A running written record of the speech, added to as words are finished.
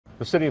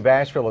The City of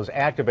Asheville has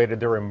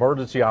activated their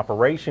Emergency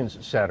Operations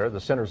Center.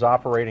 The center is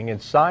operating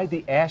inside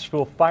the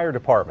Asheville Fire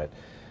Department.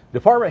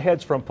 Department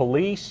heads from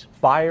police,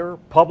 fire,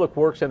 public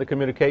works, and the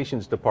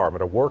communications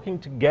department are working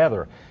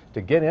together to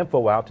get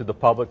info out to the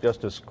public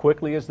just as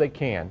quickly as they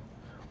can.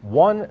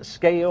 One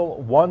scale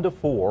 1 to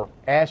 4,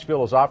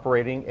 Asheville is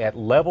operating at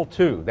level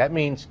 2. That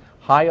means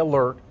high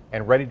alert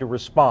and ready to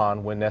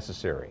respond when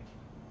necessary.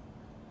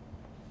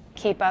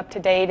 Keep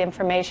up-to-date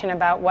information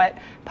about what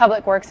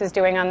Public Works is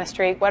doing on the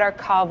street, what our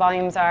call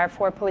volumes are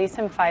for police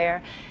and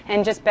fire,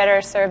 and just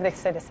better serve the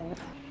citizens.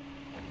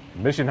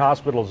 Mission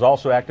Hospital has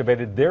also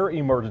activated their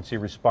emergency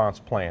response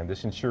plan.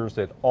 This ensures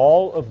that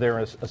all of their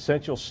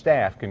essential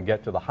staff can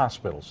get to the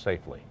hospital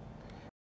safely.